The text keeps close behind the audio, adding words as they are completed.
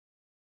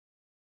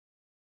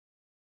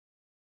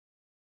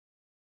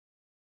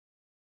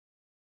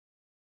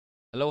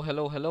Hello,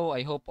 hello, hello.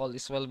 I hope all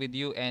is well with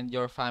you and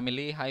your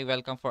family. Hi,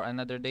 welcome for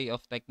another day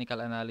of technical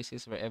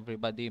analysis where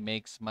everybody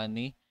makes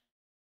money.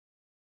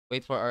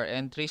 Wait for our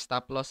entry,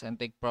 stop loss, and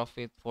take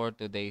profit for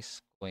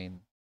today's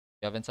coin.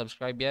 If you haven't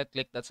subscribed yet,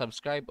 click that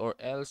subscribe or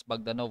else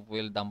Bagdanov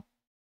will dump.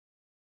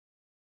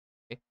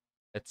 Okay?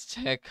 Let's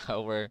check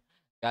our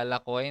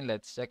Gala coin.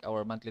 Let's check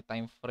our monthly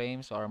time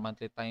frame. So our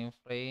monthly time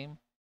frame,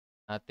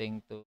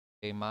 nothing to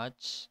say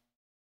much.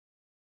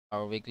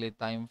 Our weekly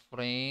time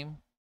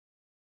frame,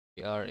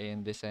 we are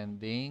in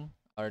descending.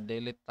 Our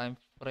daily time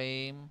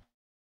frame,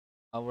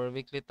 our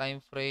weekly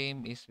time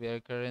frame is we are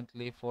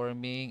currently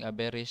forming a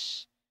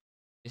bearish.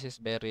 This is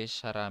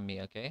bearish harami,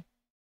 okay?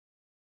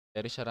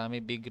 Bearish harami,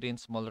 big green,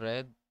 small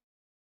red.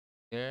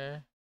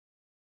 Here,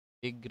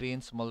 big green,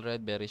 small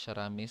red, bearish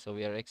harami. So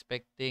we are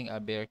expecting a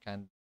bear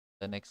candle.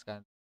 The next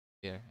candle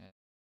bear,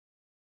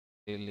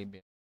 really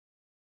bear.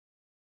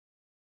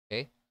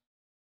 Okay,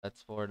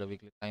 that's for the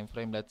weekly time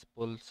frame. Let's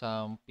pull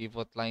some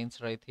pivot lines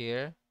right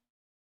here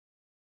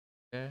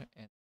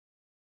and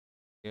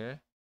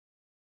here.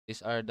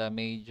 These are the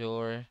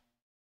major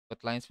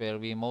pivot lines where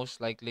we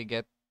most likely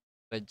get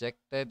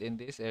rejected in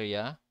this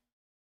area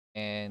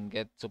and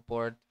get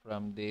support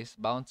from this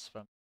bounce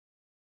from.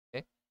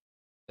 Okay,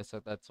 that's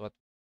what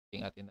we're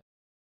looking at in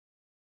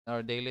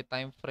our daily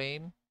time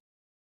frame.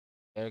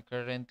 We're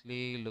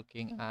currently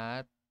looking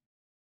at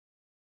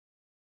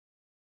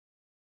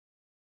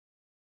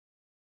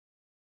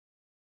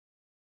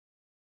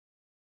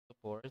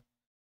support.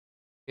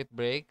 It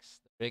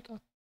breaks the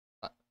breakout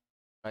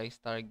price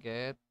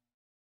target,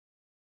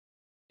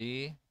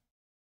 the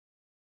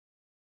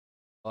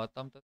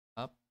bottom to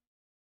top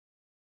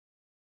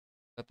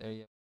that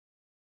area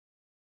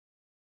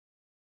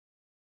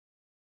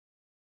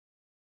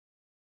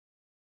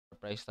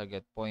price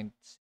target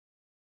points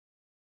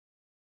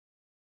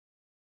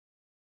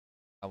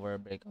our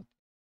breakout.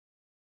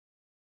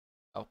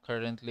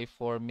 Currently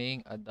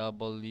forming a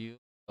W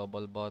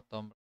double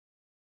bottom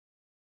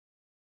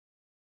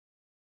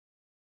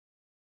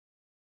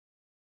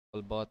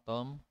double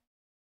bottom.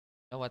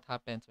 Now what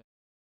happens when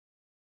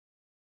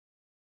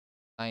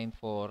sign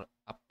for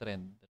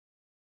uptrend?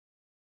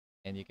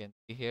 And you can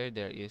see here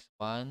there is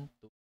one,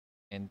 two,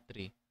 and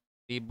three.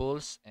 Three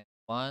bulls and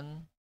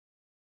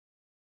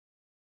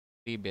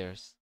three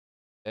bears.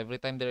 Every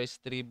time there is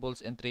three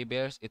bulls and three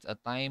bears, it's a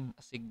time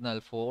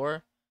signal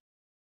for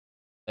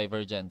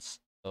divergence.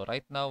 So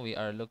right now we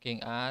are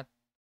looking at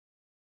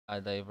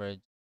a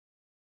divergence.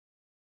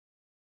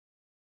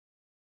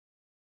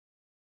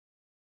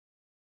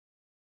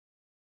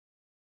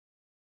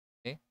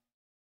 Okay?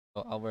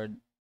 So our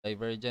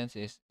divergence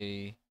is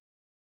a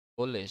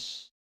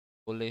bullish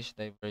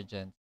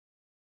divergence.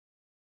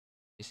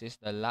 This is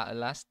the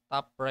last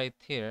top right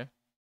here.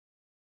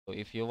 So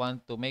if you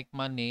want to make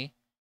money,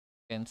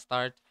 you can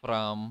start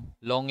from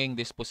longing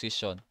this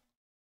position.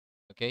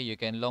 Okay, you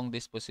can long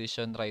this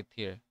position right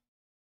here.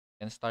 You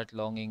can start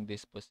longing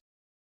this position.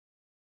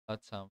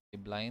 Got some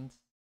big blinds.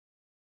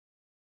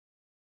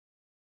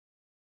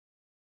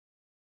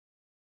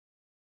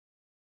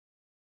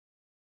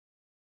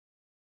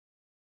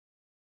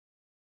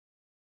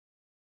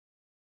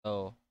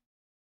 So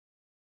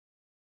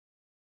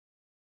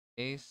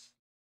case.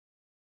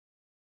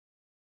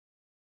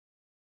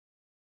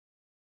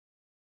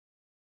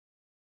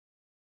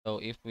 So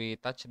if we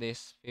touch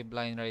this fib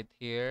line right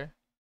here,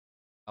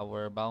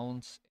 our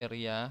bounce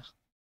area,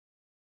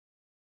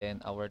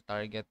 then our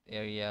target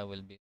area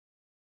will be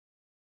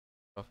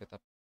profit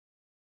up.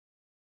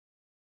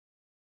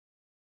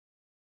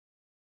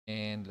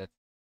 And let's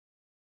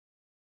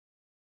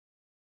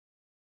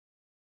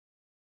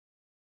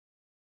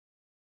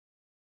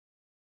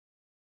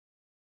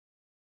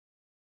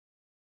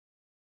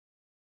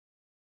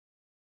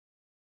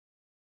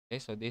okay,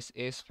 so this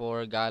is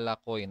for Gala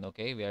coin.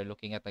 Okay, we are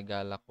looking at a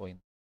Gala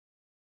coin.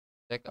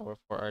 Check our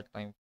 4-hour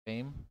time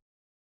frame.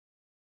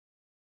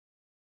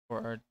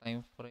 4-hour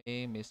time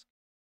frame is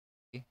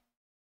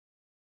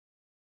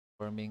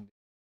forming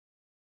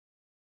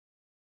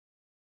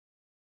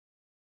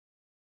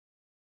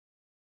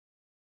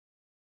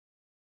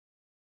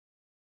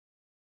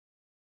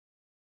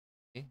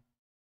okay,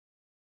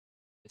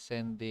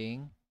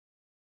 descending.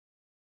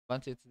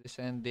 Once it's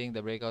descending,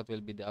 the breakout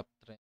will be the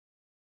uptrend.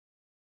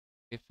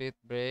 If it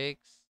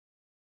breaks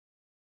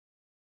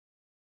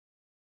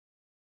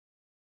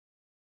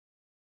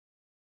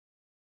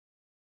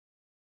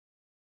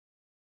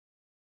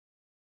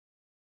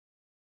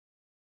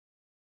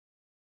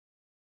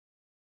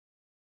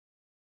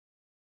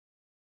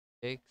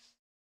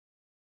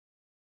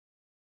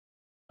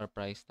our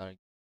price target.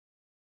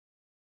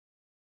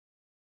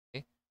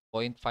 Okay,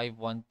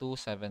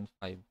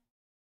 0.51275.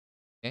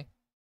 Okay,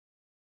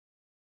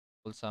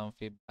 pull some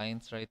fib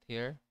lines right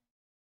here.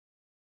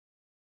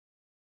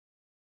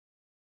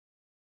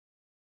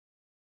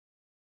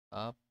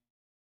 Up.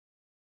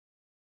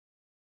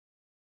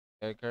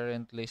 We're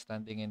currently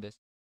standing in the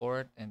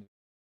support and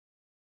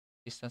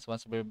resistance.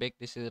 Once we break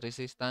this is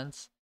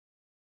resistance,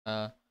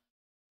 a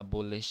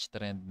bullish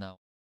trend now.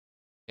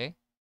 Okay,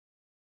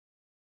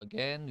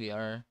 again we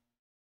are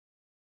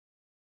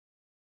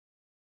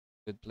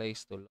Good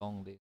place to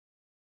long this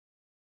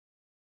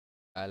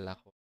Gala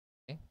coin.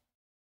 Okay.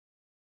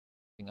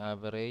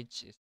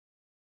 Average is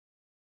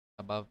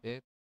above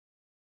it.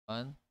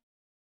 One.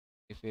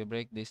 If we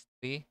break this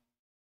three,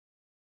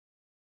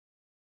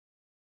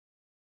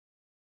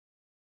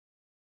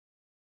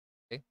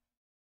 okay,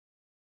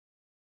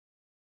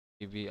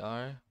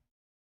 PVR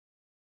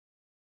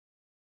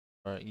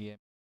or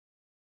EM,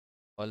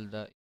 all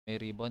the EMA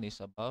ribbon is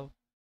above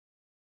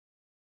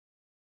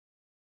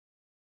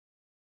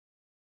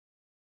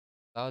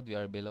cloud. We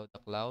are below the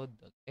cloud.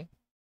 Okay.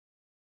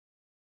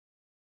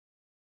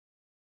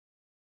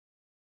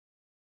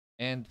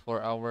 And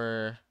for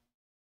our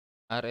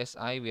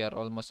RSI, we are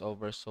almost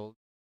oversold.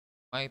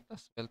 Might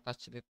as well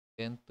touch it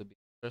again to be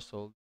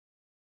oversold.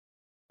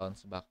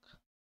 Bounce back.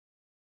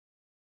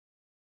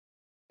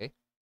 Okay.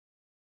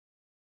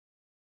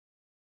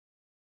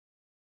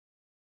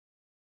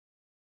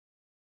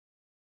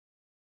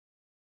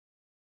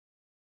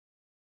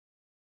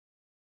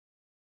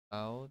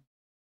 Cloud.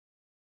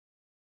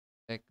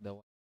 Check the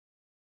one.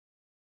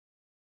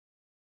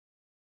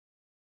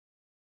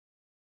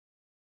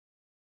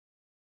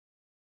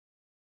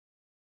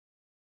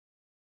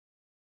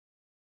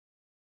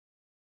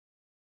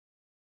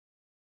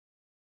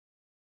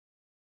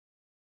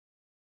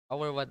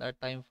 Our 1 hour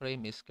time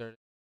frame is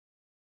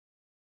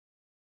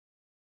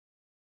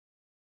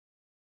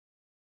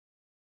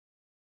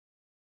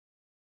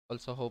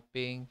also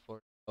hoping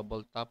for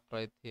double top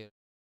right here.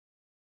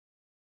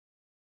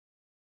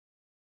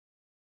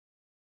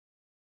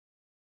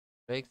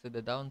 Breaks to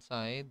the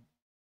downside.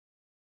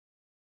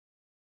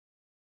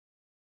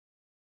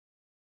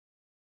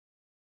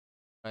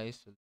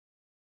 Price will be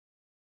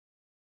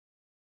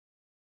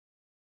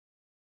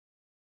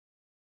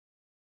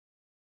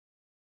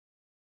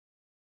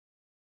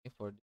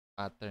for the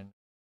pattern.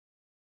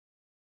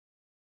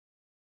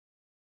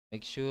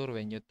 Make sure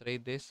when you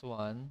trade this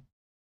one,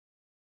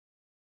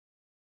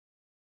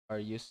 are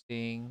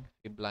using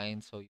Fib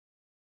line so you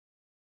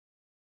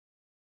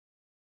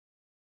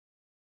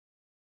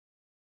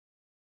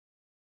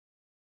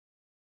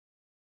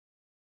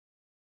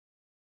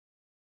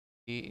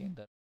be in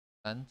the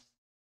stance.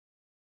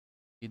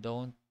 You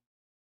don't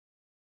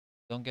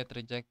get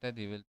rejected,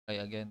 you will try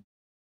again.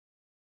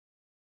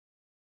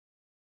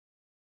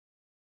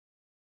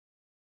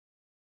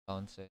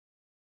 Bounce it.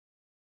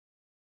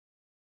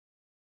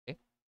 Okay,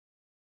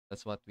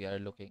 that's what we are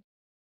looking.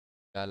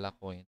 Gala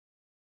coin.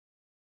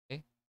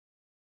 Okay,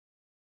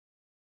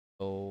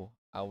 so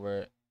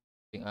our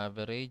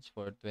average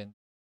for 20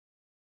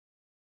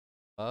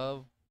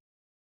 above,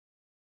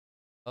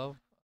 above,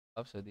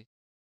 above. So this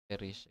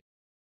bearish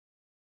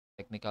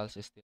technicals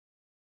is still,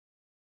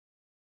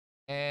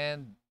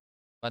 and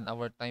 1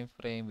 hour time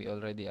frame we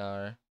already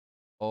are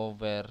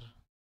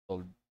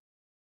oversold.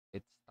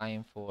 It's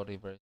time for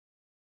reverse.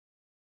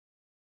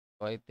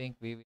 So I think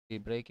we will be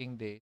breaking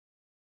the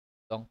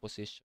long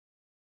position.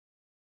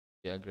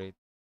 Yeah, great.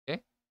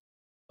 Okay.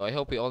 So I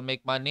hope we all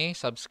make money.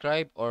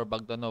 Subscribe or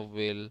Bagdanov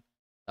will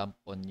dump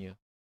on you.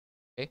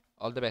 Okay.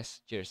 All the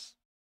best. Cheers.